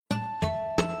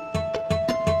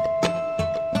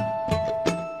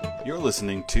You're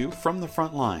listening to From the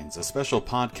Front Lines, a special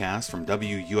podcast from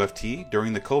WUFT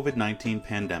during the COVID-19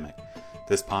 pandemic.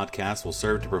 This podcast will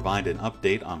serve to provide an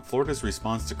update on Florida's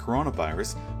response to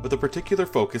coronavirus with a particular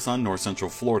focus on North Central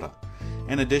Florida.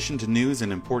 In addition to news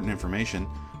and important information,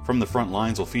 From the Front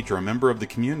Lines will feature a member of the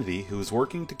community who is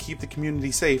working to keep the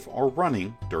community safe or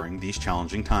running during these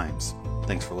challenging times.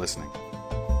 Thanks for listening.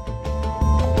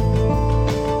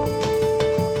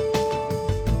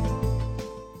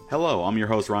 Hello, I'm your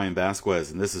host Ryan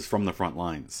Vasquez, and this is From the Front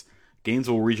Lines.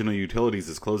 Gainesville Regional Utilities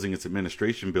is closing its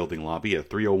administration building lobby at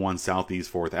 301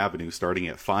 Southeast 4th Avenue starting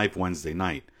at 5 Wednesday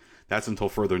night. That's until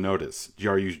further notice.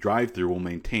 GRU's drive-thru will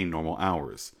maintain normal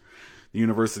hours. The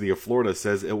University of Florida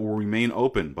says it will remain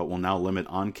open, but will now limit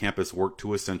on-campus work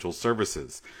to essential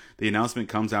services. The announcement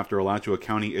comes after Alachua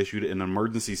County issued an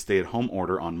emergency stay-at-home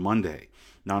order on Monday.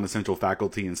 Non-essential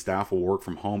faculty and staff will work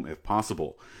from home if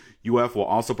possible. UF will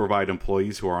also provide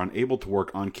employees who are unable to work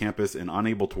on campus and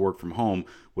unable to work from home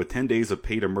with 10 days of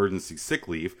paid emergency sick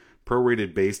leave,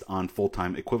 prorated based on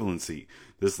full-time equivalency.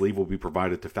 This leave will be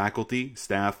provided to faculty,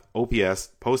 staff, OPS,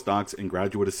 postdocs, and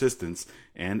graduate assistants,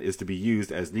 and is to be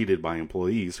used as needed by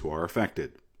employees who are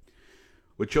affected.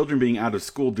 With children being out of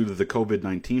school due to the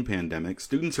COVID-19 pandemic,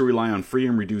 students who rely on free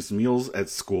and reduced meals at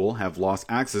school have lost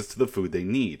access to the food they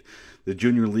need. The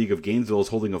Junior League of Gainesville is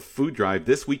holding a food drive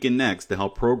this week and next to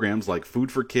help programs like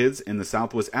Food for Kids and the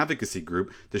Southwest Advocacy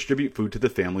Group distribute food to the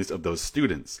families of those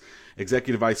students.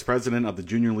 Executive Vice President of the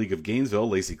Junior League of Gainesville,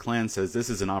 Lacey Clan, says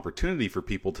this is an opportunity for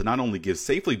people to not only give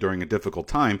safely during a difficult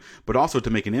time, but also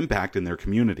to make an impact in their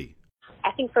community.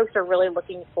 I think folks are really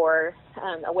looking for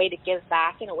a way to give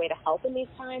back and a way to help in these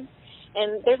times.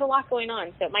 And there's a lot going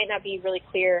on, so it might not be really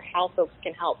clear how folks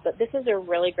can help. But this is a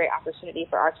really great opportunity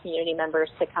for our community members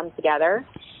to come together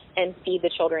and feed the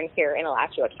children here in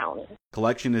Alachua County.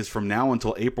 Collection is from now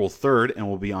until April 3rd and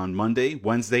will be on Monday,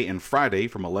 Wednesday, and Friday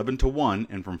from 11 to 1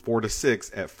 and from 4 to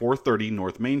 6 at 430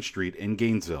 North Main Street in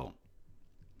Gainesville.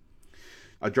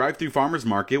 A drive-thru farmers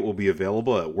market will be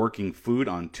available at Working Food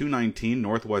on 219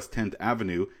 Northwest 10th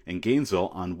Avenue in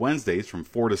Gainesville on Wednesdays from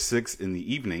 4 to 6 in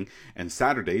the evening and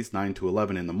Saturdays 9 to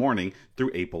 11 in the morning through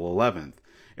April 11th.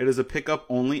 It is a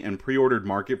pickup-only and pre-ordered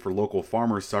market for local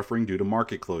farmers suffering due to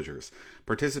market closures.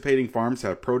 Participating farms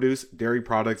have produce, dairy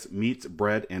products, meats,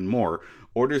 bread, and more.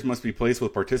 Orders must be placed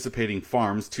with participating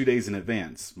farms 2 days in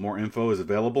advance. More info is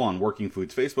available on Working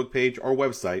Food's Facebook page or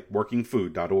website,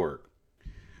 workingfood.org.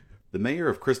 The mayor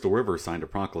of Crystal River signed a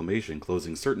proclamation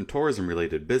closing certain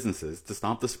tourism-related businesses to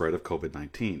stop the spread of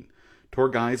COVID-19. Tour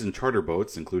guides and charter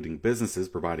boats, including businesses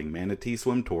providing manatee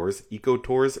swim tours, eco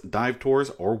tours, dive tours,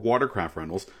 or watercraft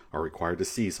rentals, are required to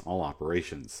cease all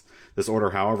operations. This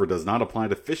order, however, does not apply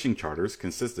to fishing charters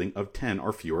consisting of 10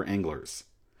 or fewer anglers.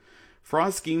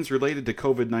 Fraud schemes related to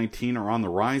COVID-19 are on the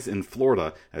rise in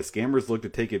Florida as scammers look to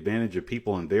take advantage of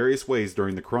people in various ways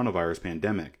during the coronavirus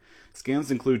pandemic.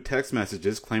 Scams include text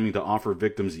messages claiming to offer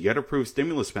victims yet-approved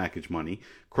stimulus package money,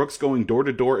 crooks going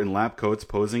door-to-door in lab coats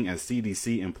posing as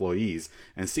CDC employees,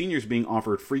 and seniors being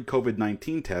offered free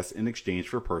COVID-19 tests in exchange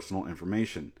for personal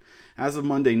information. As of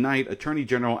Monday night, Attorney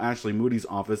General Ashley Moody's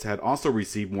office had also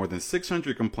received more than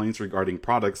 600 complaints regarding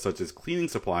products such as cleaning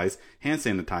supplies, hand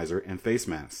sanitizer, and face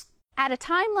masks. At a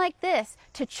time like this,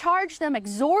 to charge them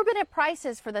exorbitant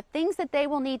prices for the things that they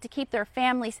will need to keep their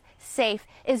families safe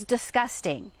is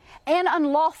disgusting and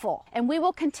unlawful, and we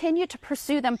will continue to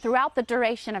pursue them throughout the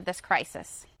duration of this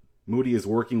crisis. Moody is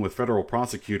working with federal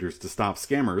prosecutors to stop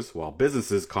scammers, while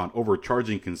businesses caught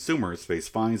overcharging consumers face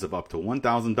fines of up to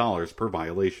 $1,000 per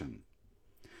violation.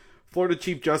 Florida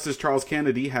Chief Justice Charles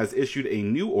Kennedy has issued a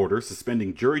new order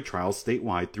suspending jury trials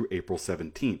statewide through April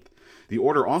 17th. The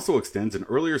order also extends an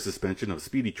earlier suspension of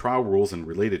speedy trial rules and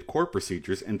related court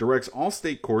procedures and directs all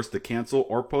state courts to cancel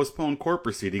or postpone court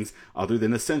proceedings other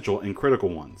than essential and critical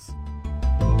ones.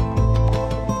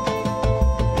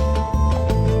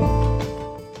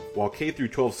 While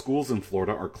K-12 schools in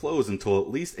Florida are closed until at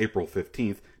least April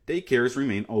 15th, daycares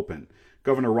remain open.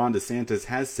 Governor Ron DeSantis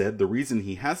has said the reason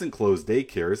he hasn't closed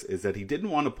daycares is that he didn't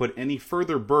want to put any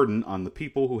further burden on the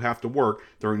people who have to work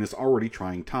during this already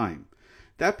trying time.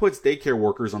 That puts daycare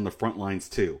workers on the front lines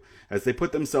too, as they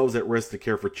put themselves at risk to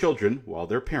care for children while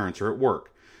their parents are at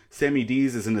work. Sammy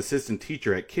Dees is an assistant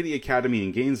teacher at Kitty Academy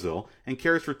in Gainesville and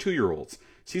cares for 2-year-olds.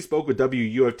 She spoke with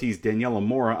WUFT's Daniela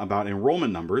Mora about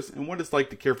enrollment numbers and what it's like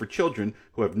to care for children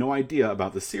who have no idea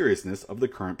about the seriousness of the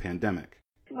current pandemic.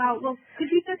 Well,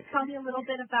 could you just tell me a little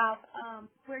bit about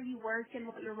where you work and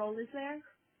what your role is there?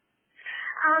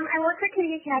 I work for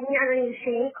Kitty Academy under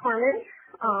Shane Corman.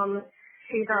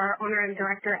 She's our owner and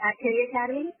director at Kitty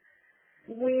Academy.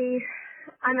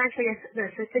 I'm actually the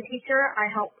assistant teacher.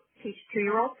 I help teach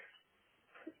 2-year-olds.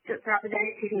 throughout the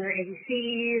day, teaching their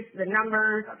ABCs, the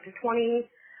numbers up to 20,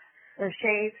 their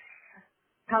shapes,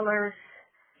 colors,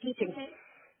 teaching. Okay.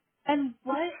 And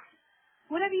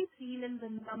what have you seen in the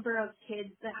number of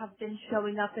kids that have been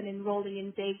showing up and enrolling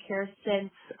in daycare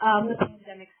since the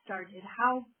pandemic started?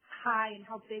 How high and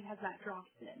how big has that drop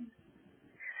been?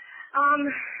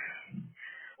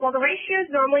 Well, the ratios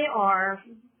normally are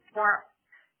for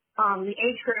the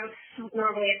age groups,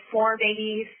 normally it's 4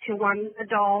 babies to 1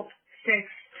 adult, 6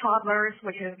 toddlers,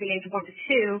 which is the age of 1 to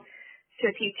 2, to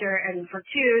a teacher, and for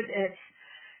 2s, it's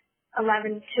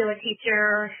 11 to a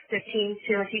teacher, 15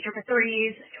 to a teacher for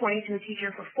 3s, 20 to a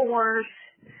teacher for 4s.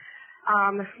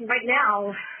 Right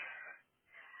now,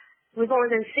 we've only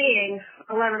been seeing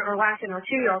 11 or less in our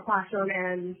 2-year-old classroom,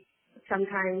 and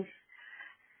sometimes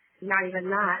not even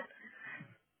that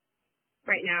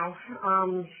right now.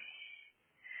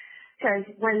 Because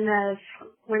when the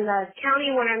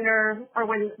county went under, or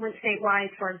when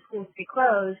statewide for the schools to be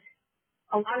closed,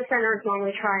 a lot of centers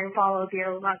normally try and follow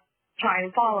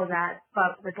that,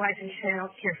 but with licensed child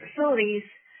care facilities,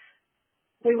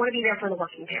 we want to be there for the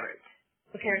working parents,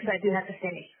 the parents that do have to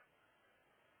stay.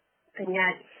 And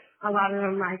yet, a lot of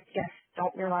them, I guess,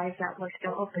 don't realize that we're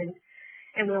still open,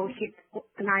 and we'll keep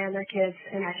an eye on their kids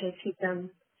and actually keep them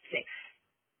safe.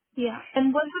 Yeah.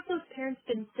 And what have those parents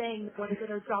been saying, the ones that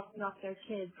are dropping off their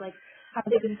kids? Like, have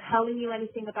they been telling you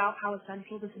anything about how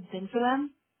essential this has been for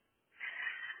them?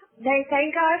 They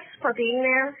thank us for being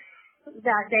there,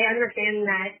 that they understand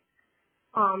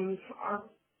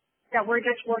that we're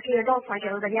just working adults like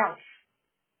everybody else,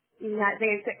 and that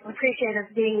they appreciate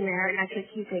us being there and actually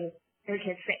keeping their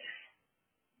kids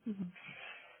safe. Mm-hmm.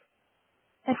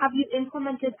 And have you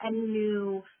implemented any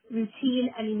new routine,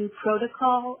 any new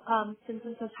protocol since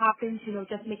this has happened,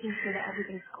 just making sure that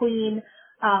everything's clean?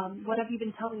 What have you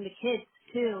been telling the kids,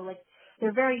 too? Like,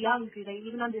 they're very young. Do they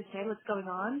even understand what's going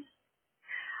on?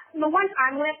 The ones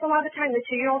I'm with a lot of the time, the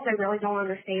 2-year-olds, they really don't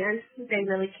understand. They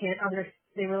really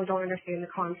don't understand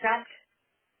the concept.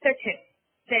 They're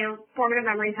 2. Their formative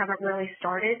memories haven't really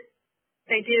started.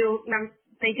 They do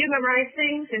memorize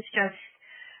things. It's just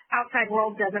outside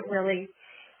world doesn't really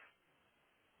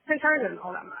concern them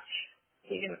all that much,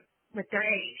 with their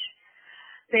age.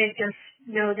 They just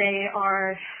know they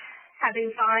are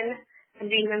having fun and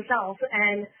being themselves.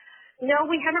 And no,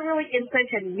 we haven't really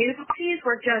implemented new policies.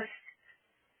 We're just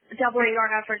doubling our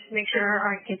efforts to make sure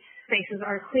our kids' faces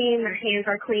are clean, their hands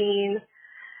are clean,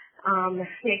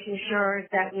 making sure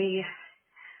that we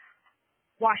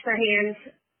wash their hands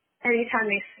anytime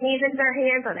they sneeze into their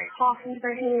hands or they cough into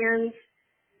their hands,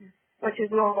 which is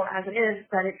normal as it is,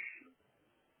 but it's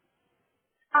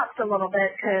upped a little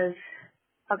bit because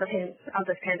of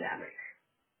this pandemic.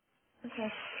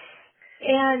 Okay.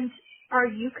 And are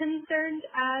you concerned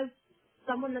as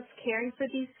someone that's caring for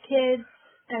these kids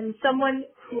and someone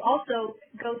who also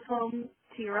goes home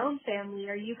to your own family,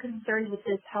 are you concerned with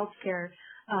this healthcare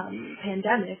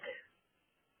pandemic?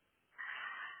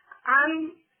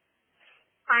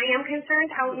 I am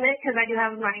concerned, I'll admit, because I do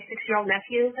have my 6-year-old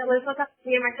nephew that lives with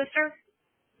me and my sister.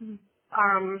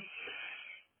 Mm-hmm.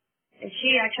 And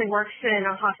she actually works in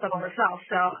a hospital herself,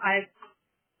 so I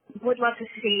would love to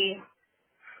see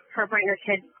her bring her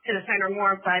kid to the center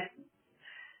more, but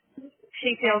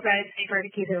she feels that it's safer to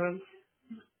keep him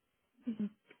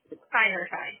by her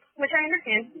side, which I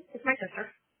understand. It's my sister.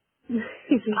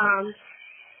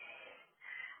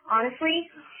 Honestly,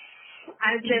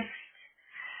 I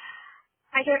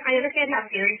understand how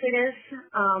serious it is.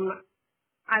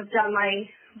 I've done my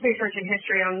research and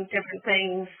history on different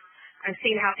things. I've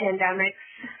seen how pandemics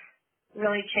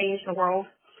really change the world,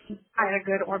 either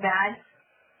good or bad.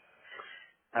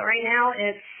 But right now,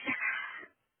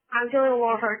 I'm feeling a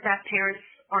little hurt that parents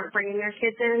aren't bringing their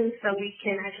kids in so we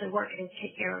can actually work and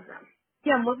take care of them.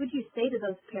 Yeah, and what would you say to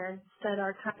those parents that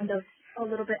are kind of a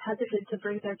little bit hesitant to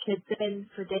bring their kids in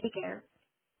for daycare?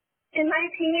 In my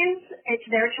opinion, it's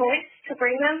their choice to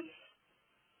bring them,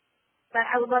 but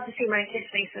I would love to see my kids'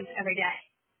 faces every day.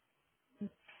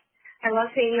 I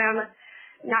love seeing them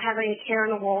not having a care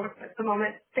in the world at the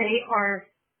moment. They are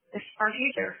our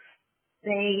future.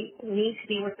 They need to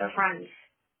be with their friends.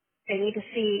 They need to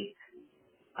see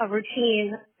a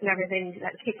routine and everything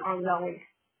that keeps on going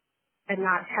and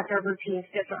not have their routines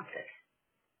disrupted.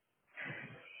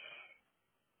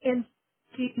 And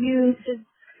does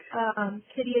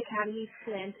Kitty Academy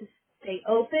plan to stay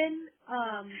open?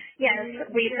 Yes,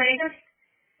 we plan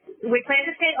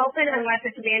to stay open unless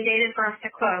it's mandated for us to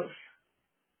close.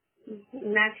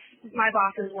 And that's my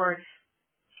boss's words.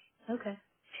 Okay.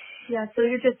 Yeah, so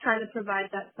you're just trying to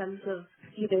provide that sense of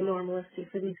either normalcy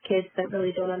for these kids that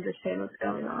really don't understand what's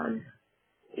going on.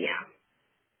 Yeah.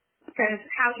 Because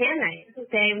how can they?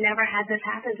 They've never had this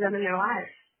happen to them in their lives.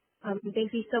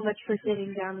 Thank you so much for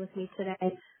sitting down with me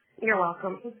today. You're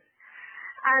welcome.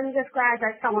 I'm just glad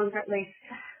that someone's at least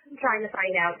trying to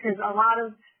find out, because a lot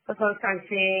of the posts I'm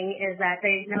seeing is that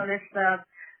they notice the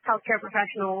healthcare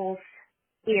professionals,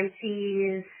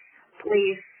 EMTs,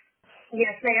 police.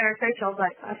 Yes, they are essential,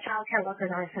 but child care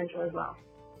workers are essential as well.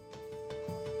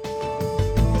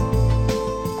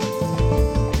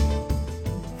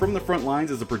 From the Front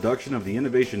Lines is a production of the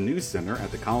Innovation News Center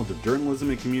at the College of Journalism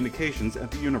and Communications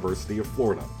at the University of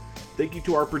Florida. Thank you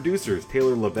to our producers,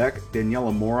 Taylor Levesque,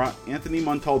 Daniela Mora, Anthony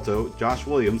Montalto, Josh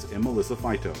Williams, and Melissa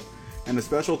Fito. And a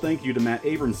special thank you to Matt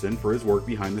Abramson for his work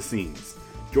behind the scenes.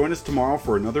 Join us tomorrow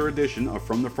for another edition of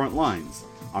From the Front Lines.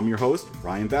 I'm your host,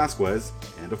 Ryan Vasquez,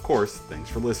 and of course, thanks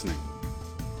for listening.